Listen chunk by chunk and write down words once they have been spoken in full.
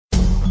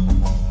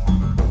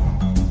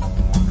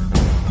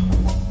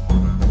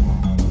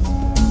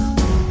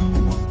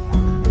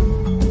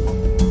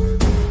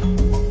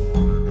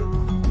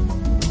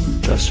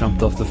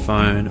jumped off the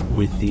phone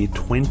with the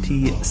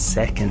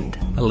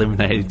 22nd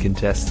eliminated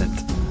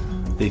contestant,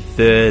 the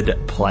third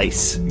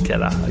place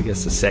getter, I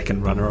guess the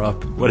second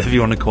runner-up, whatever you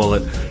want to call it.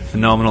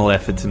 Phenomenal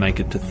effort to make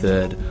it to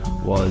third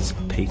was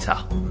Peter.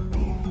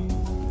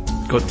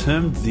 Got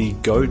termed the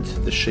goat,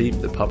 the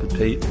sheep, the puppet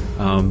Pete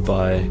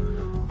by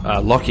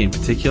Lockie in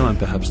particular, and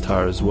perhaps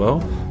Tara as well.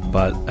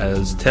 But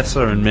as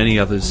Tessa and many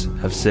others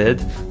have said,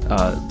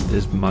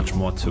 there's much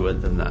more to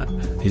it than that.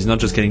 He's not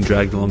just getting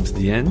dragged along to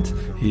the end.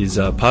 He's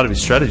part of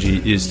his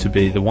strategy is to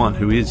be the one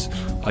who is,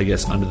 I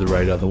guess, under the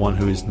radar, the one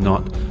who is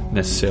not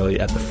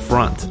necessarily at the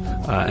front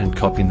and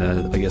copying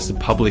the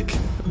public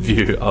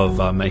view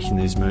of making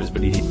these moves.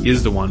 But he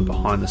is the one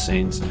behind the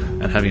scenes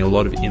and having a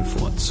lot of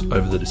influence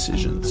over the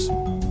decisions.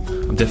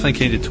 I'm definitely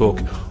keen to talk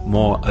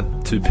more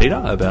to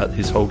Peter about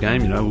his whole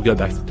game. We'll go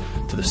back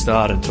to the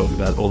start and talk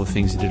about all the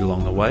things he did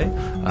along the way.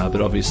 But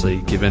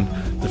obviously, given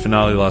the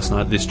finale last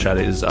night, this chat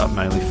is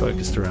mainly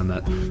focused around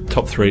that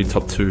top 3,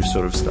 top 2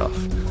 sort of stuff.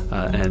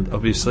 And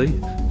obviously,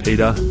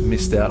 Peter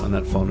missed out on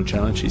that final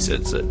challenge. He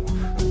says that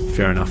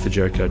fair enough for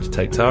Jericho to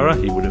take Tara.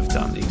 He would have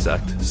done the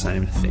exact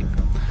same thing.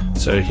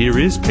 So here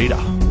is Peter.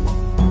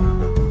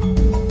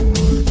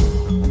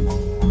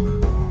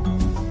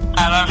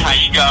 Adam, how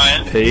you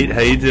going? Pete,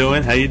 how you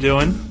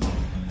doing?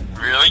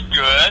 Really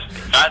good.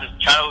 Nice to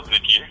chat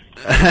with you.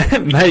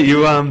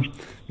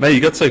 Mate, you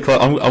got so close.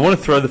 I want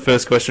to throw the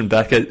first question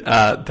back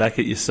at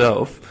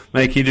yourself.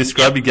 Mate, can you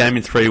describe your game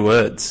in 3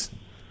 words?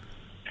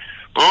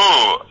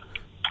 Ooh.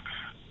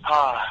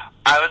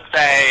 I would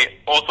say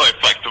also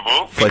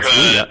flexible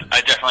because yeah.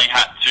 I definitely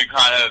had to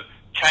kind of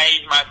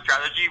change my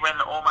strategy when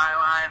all my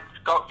lines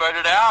got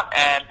voted out,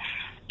 and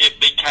it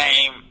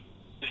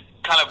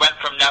kind of went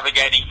from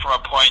navigating from a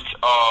point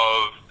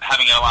of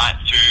having an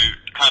alliance to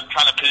kind of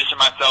trying to position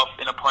myself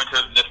in a point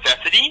of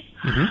necessity.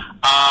 Mm-hmm.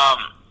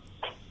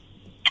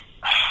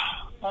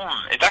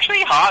 It's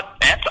actually a hard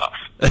answer.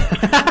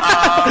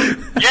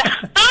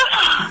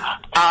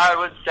 I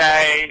would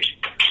say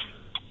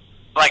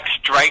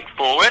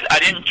straightforward. I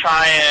didn't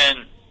try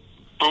and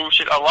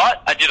bullshit a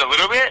lot. I did a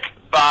little bit,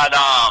 but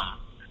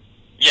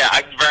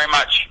I very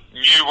much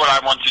knew what I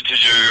wanted to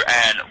do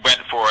and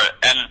went for it.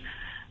 And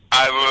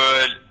I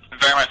would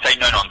very much say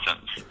no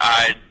nonsense.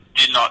 I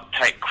did not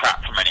take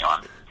crap from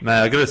anyone.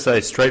 Mate, I gotta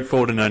say,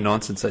 straightforward and no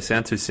nonsense, they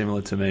sound too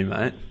similar to me,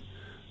 mate.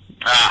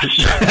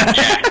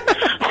 Yeah.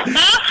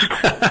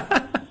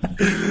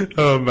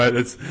 Oh,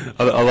 mate,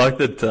 I like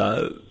that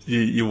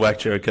you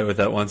whacked Jericho with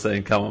that one,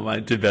 saying, come on,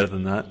 mate, do better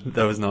than that.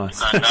 That was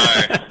nice. I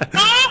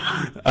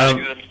know.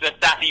 The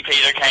sassy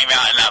Peter came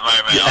out in that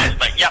moment. Yeah. I was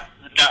like, yep,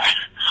 no.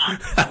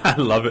 I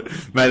love it,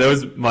 mate. That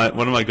was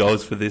one of my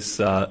goals for this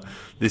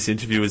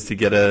interview was to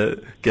get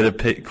a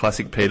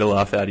classic Peter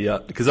laugh out of you,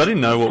 because I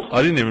didn't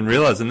even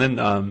realise, and then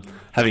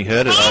having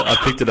heard it, I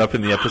picked it up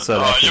in the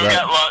episode after that. You'll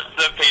get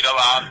lots of Peter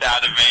laughs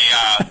out of me.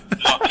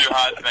 Not too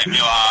hard to make me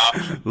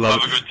laugh.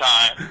 Love a good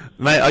time,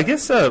 mate. I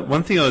guess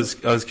one thing I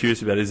was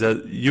curious about is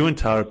that you and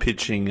Tara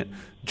pitching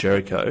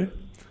Jericho.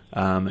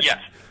 Yes.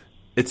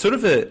 It's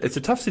it's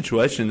a tough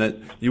situation that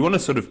you want to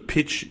sort of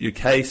pitch your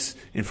case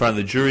in front of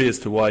the jury as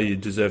to why you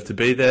deserve to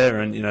be there,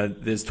 and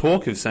there's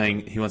talk of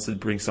saying he wants to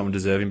bring someone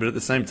deserving, but at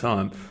the same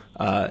time,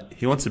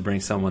 he wants to bring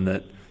someone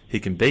that he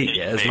can beat,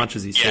 as much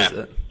as he says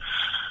it.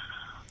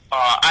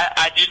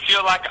 I did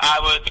feel like I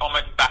was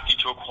almost backed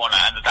into a corner,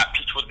 and that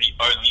pitch was the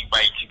only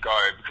way to go,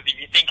 because if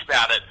you think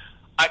about it,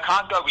 I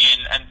can't go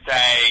in and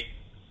say,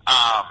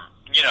 I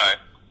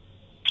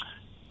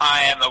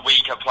am a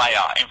weaker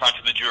player in front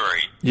of the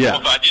jury. Yeah.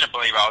 Also, I didn't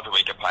believe I was a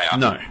weaker player.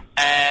 No.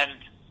 And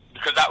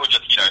because that would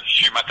just,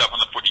 shoot myself on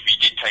the foot if he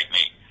did take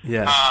me.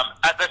 Yeah.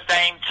 At the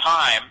same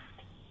time,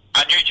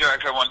 I knew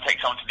Jericho wanted to take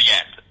someone to the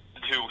end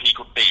who he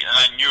could beat, and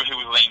I knew he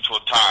was leaning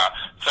towards Tara.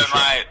 So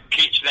my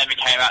pitch then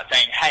became out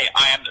saying, hey,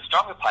 I am the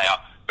stronger player,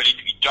 but if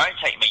you don't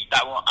take me,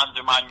 that will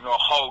undermine your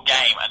whole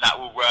game, and that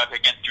will work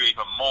against you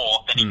even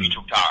more than if you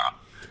took Tara.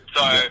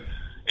 So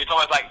it's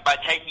almost like by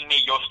taking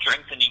me, you're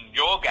strengthening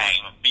your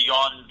game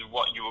beyond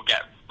what you will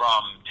get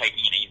from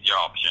taking an easier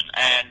option.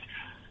 And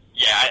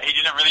yeah, he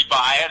didn't really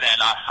buy it,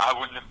 and I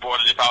wouldn't have bought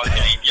it if I was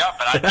getting easier,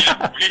 but I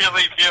didn't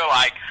really feel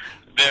like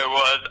there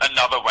was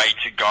another way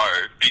to go,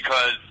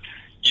 because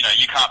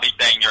you can't be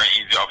saying you're an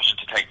easy option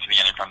to take to the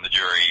end in front of the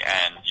jury,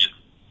 and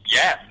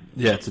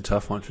yeah, it's a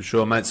tough one for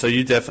sure, mate. So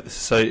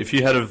so if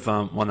you had have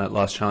won that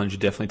last challenge, you're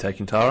definitely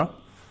taking Tara.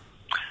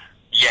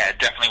 Yeah,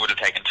 definitely would have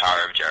taken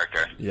Tara over Jericho.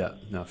 Yeah,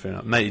 no, fair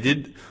enough, mate. You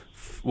did.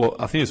 Well,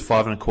 I think it was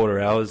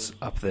 5.25 hours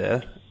up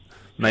there,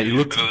 mate. You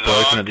looked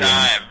broken at the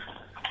end.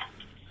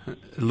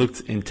 It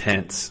looked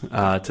intense,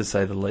 to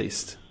say the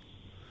least.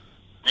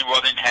 It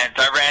was intense.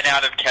 I ran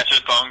out of Kesha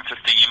songs to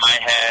sing in my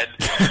head.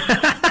 It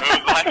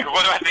was like,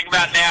 what do I think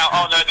about now?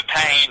 Oh no, the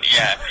pain.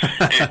 Yeah.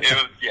 It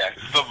was,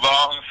 just a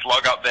long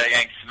slog up there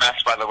getting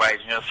smashed by the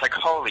waves. And you're just like,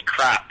 holy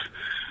crap.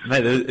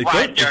 Mate, it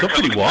got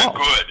pretty wild.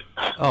 So good.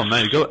 Oh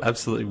man, it got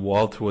absolutely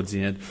wild towards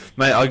the end.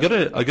 Mate, I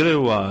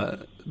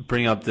gotta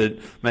bring up that,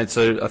 mate,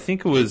 so I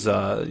think it was,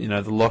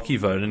 the Lockie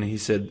vote, and he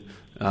said,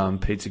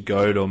 Pete's a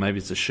goat, or maybe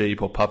it's a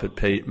sheep, or Puppet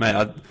Pete.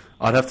 Mate,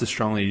 I'd have to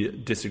strongly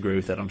disagree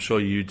with that. I'm sure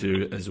you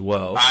do as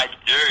well. I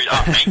do.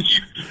 Oh, thank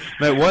you.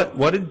 Mate,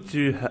 what did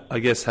you, I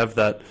guess, have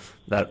that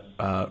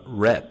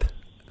rep?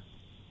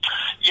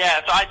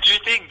 Yeah, so I do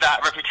think that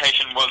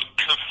reputation was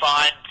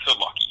confined to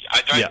Lockie.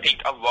 I don't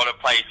think a lot of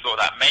players saw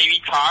that. Maybe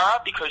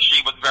Tara, because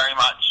she was very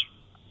much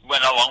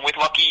went along with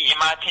Lockie, in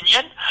my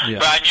opinion. Yeah.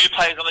 But I knew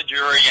players on the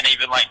jury, and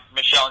even like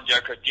Michelle and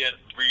Jericho didn't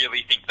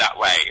really think that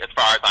way, as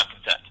far as I'm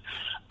concerned.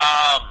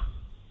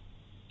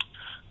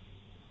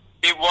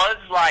 It was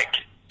like,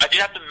 I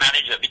did have to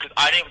manage it because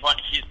I didn't want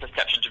his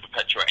perception to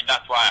perpetuate, and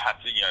that's why I had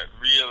to,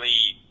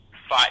 really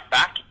fight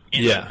back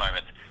in those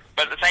moments.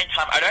 But at the same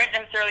time, I don't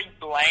necessarily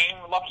blame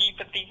Lockie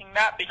for thinking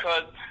that,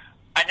 because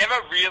I never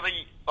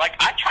really,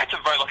 I tried to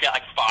vote Lockie out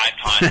 5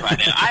 times right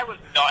then. I was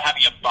not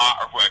having a bar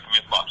of working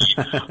with Lockie.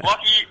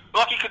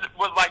 Lockie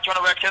was like, do you want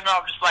to work together? And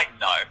I was just like,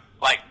 no.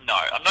 No.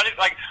 I'm not even,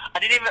 I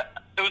didn't even,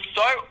 it was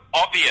so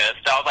obvious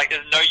that I was like,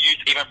 there's no use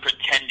even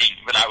pretending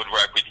that I would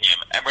work with him.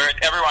 And whereas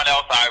everyone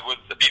else, I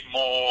was a bit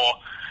more,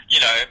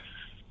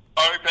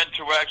 open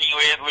to working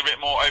with, a little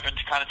bit more open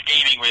to kind of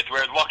scheming with,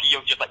 whereas Lockie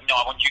was just like, no,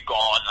 I want you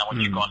gone, I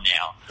want you gone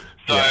now.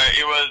 So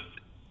it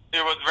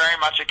was very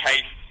much a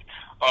case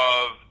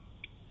of,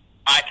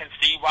 I can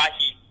see why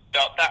he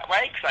felt that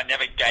way, because I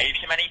never gave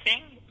him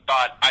anything,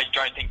 but I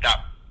don't think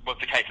that was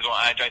the case at all,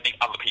 and I don't think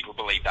other people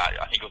believe that.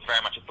 I think it was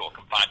very much a thought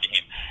confined to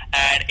him.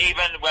 And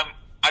even when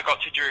I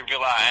got to Drew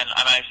Villa and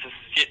I managed to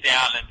sit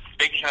down and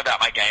speak to him about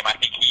my game, I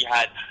think he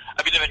had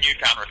a bit of a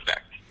newfound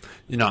respect.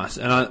 Nice.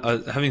 And I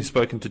having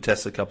spoken to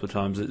Tess a couple of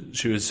times,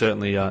 she was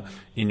certainly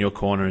in your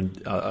corner,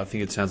 and I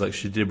think it sounds like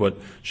she did what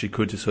she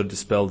could to sort of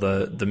dispel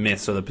the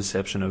myths or the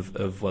perception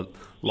of what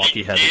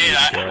Lockie had.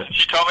 Yeah,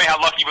 she told me how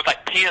Lockie was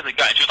like, Peter's a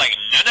goat, and she was like,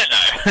 no.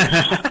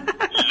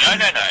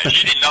 No.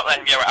 She did not let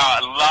him go. Oh, I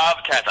love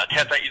Tessa.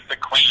 Tessa is the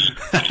queen.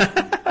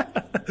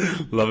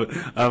 Love it.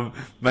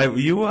 Mate,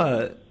 you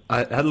I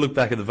had to look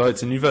back at the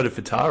votes, and you voted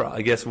for Tara.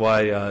 I guess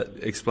why,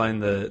 explain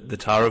the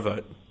Tara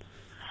vote.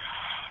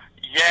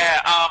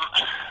 Yeah,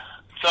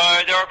 so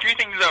there are a few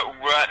things that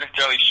weren't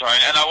necessarily shown,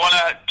 and I want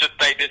to just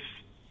say this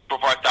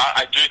before I start.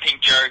 I do think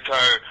Jericho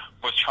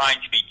was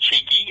trying to be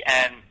cheeky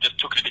and just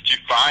took it a bit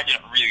too far and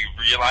didn't really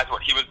realise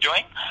what he was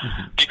doing,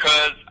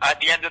 because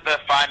at the end of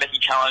the fight that he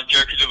challenged,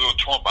 Jericho did a little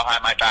taunt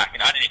behind my back, and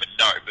I didn't even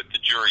know, but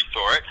the jury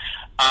saw it.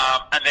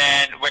 And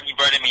then when he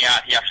voted me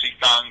out, he actually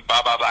sung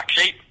Baa Baa Black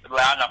Sheep,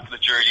 loud enough for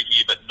the jury to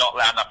hear, but not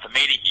loud enough for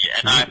me to hear,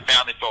 and I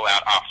found this all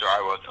out after I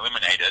was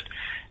eliminated.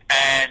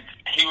 And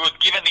he was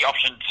given the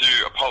option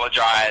to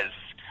apologise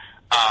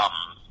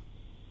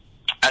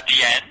at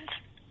the end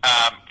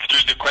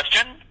through the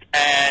question,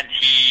 and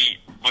he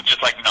was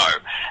just like, no.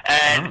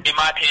 And in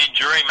my opinion,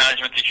 jury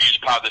management's a huge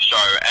part of the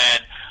show,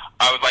 and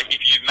I was like, if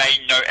you've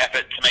made no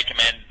effort to make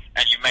amends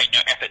and you made no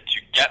effort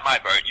to get my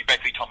vote, you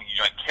basically told me you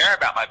don't care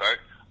about my vote,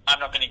 I'm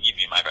not going to give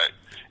you my vote.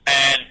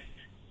 And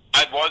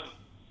I was,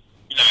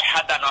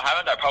 had that not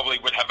happened, I probably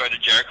would have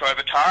voted Jericho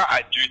over Tara.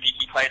 I do think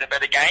he played a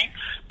better game,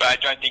 but I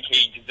don't think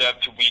he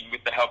deserved to win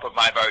with the help of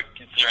my vote,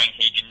 considering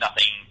he did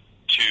nothing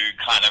to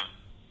kind of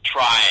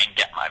try and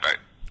get my vote.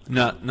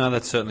 No,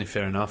 that's certainly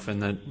fair enough,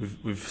 and that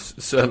we've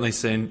certainly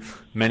seen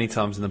many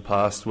times in the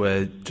past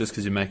where just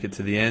because you make it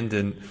to the end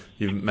and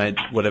you've made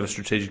whatever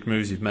strategic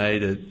moves you've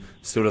made, it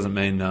still doesn't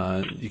mean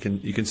you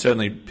can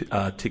certainly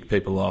tick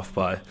people off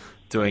by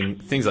doing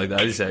things like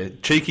that. As you say,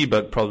 cheeky,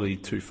 but probably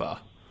too far.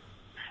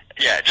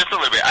 Yeah, just a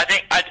little bit.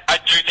 I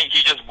do think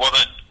he just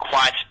wasn't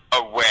quite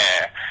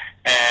aware,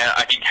 and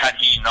I think had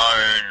he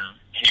known,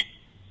 he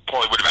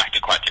probably would have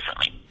acted quite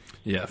differently.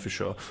 Yeah, for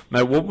sure,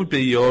 mate. What would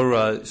be your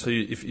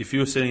if you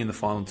were sitting in the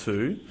final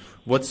two,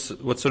 what's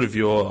sort of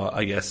your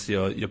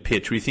your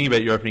pitch? Were you thinking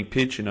about your opening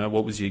pitch?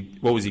 What was your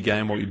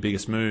game? What were your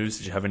biggest moves?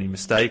 Did you have any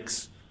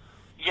mistakes?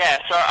 Yeah,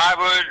 so I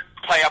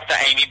would play up the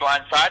Amy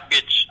blindside,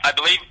 which I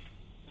believe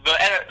the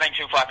edit makes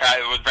me feel like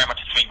I was very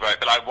much a swing vote,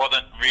 but I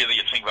wasn't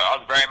really a swing vote. I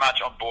was very much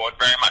on board,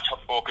 very much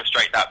helped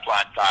orchestrate that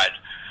blindside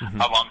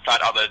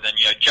alongside others. And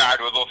Jared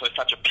was also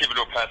such a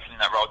pivotal person in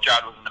that role.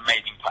 Jared was an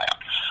amazing player.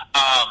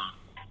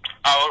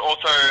 I would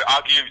also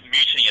argue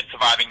mutiny and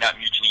surviving that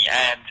mutiny,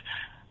 and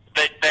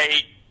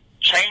they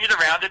changed it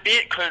around a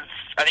bit, because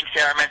I think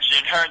Sarah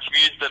mentioned in her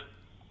interviews, but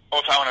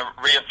also I want to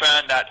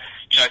reaffirm that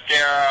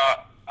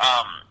Sarah,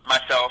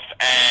 myself,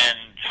 and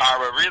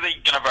Tara were really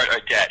going to vote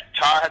Odette.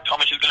 Tara had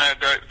told me she was going to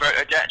vote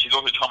Odette, and she's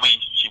also told me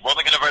she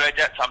wasn't going to vote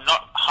Odette, so I'm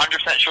not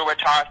 100% sure where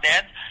Tara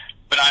stands,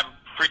 but I'm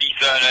pretty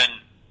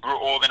certain we're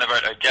all going to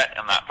vote Odette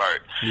in that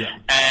vote. Yeah.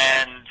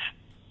 And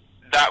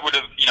that would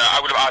have, I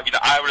would have argued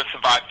that I would have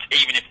survived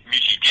even if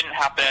mutiny didn't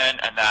happen,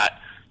 and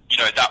that,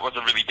 that was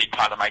a really big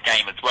part of my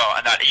game as well,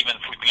 and that even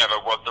flipping over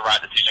was the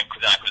right decision,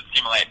 because then I could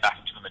assimilate back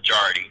into the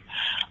majority.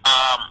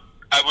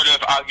 I would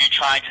have argued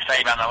trying to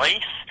save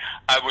Annalise.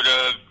 I would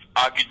have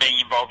argued being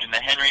involved in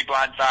the Henry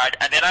blindside,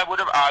 and then I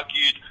would have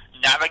argued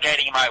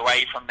navigating my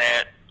way from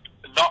there,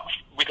 not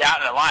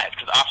without an alliance,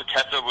 because after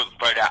Tessa was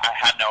voted out, I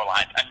had no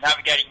alliance, and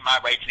navigating my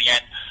way to the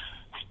end,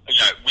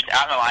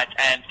 without an alliance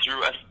and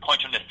through a point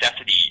of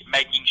necessity,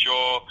 making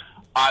sure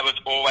I was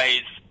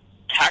always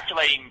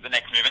calculating the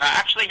next move, and I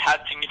actually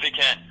had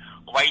significant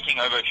waiting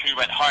over who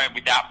went home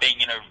without being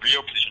in a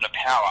real position of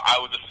power. I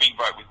was a swing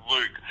vote with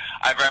Luke.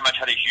 I very much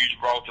had a huge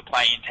role to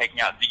play in taking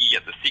out Ziggy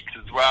at the 6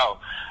 as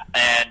well.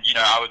 And,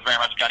 I was very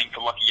much gunning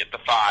for Lockie at the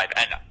 5.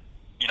 And,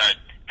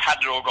 had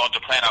it all gone to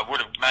plan, I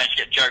would have managed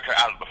to get Joker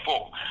out of the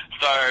 4.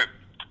 So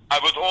I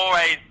was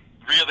always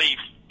really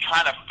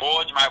trying to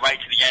forge my way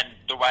to the end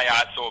the way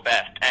I saw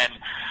best. And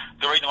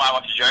the reason why I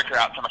wanted Joker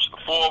out so much at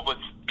the 4 was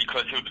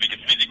because he was the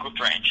biggest physical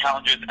threat in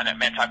challenges, and it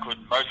meant I could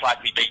most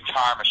likely beat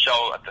Tara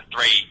Michelle at the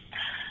 3,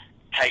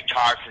 take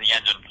Tara to the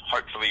end and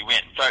hopefully win.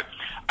 So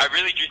I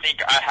really do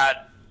think I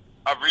had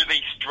a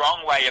really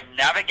strong way of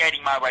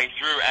navigating my way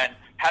through and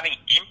having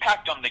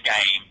impact on the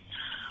game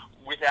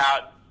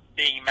without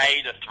being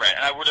made a threat.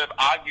 And I would have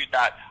argued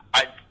that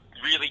I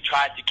really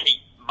tried to keep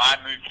my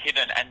moves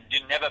hidden and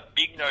never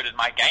big noted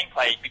my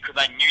gameplay because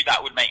I knew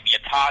that would make me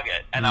a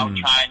target. And I would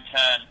try and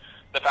turn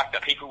the fact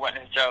that people weren't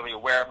necessarily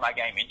aware of my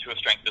game into a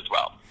strength as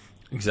well.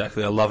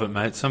 Exactly. I love it,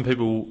 mate. Some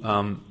people,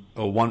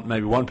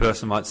 maybe one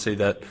person might see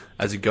that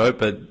as a GOAT,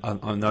 but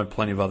I know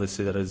plenty of others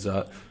see that as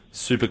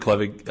super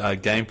clever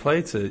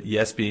gameplay to,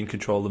 yes, be in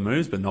control of the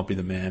moves, but not be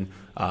the man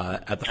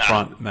at the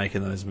front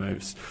making those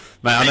moves.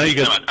 Mate, I know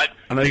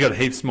you got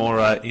heaps more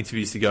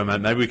interviews to go,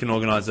 mate. Maybe we can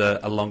organise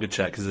a longer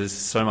chat because there's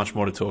so much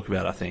more to talk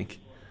about, I think.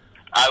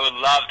 I would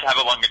love to have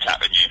a longer chat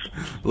with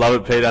you. Love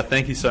it, Peter.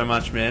 Thank you so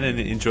much, man, and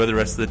enjoy the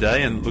rest of the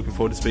day, and looking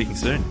forward to speaking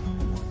soon.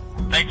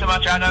 Thanks so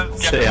much, Adam.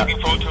 Definitely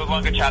looking forward to a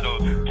longer chat.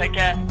 Take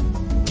care.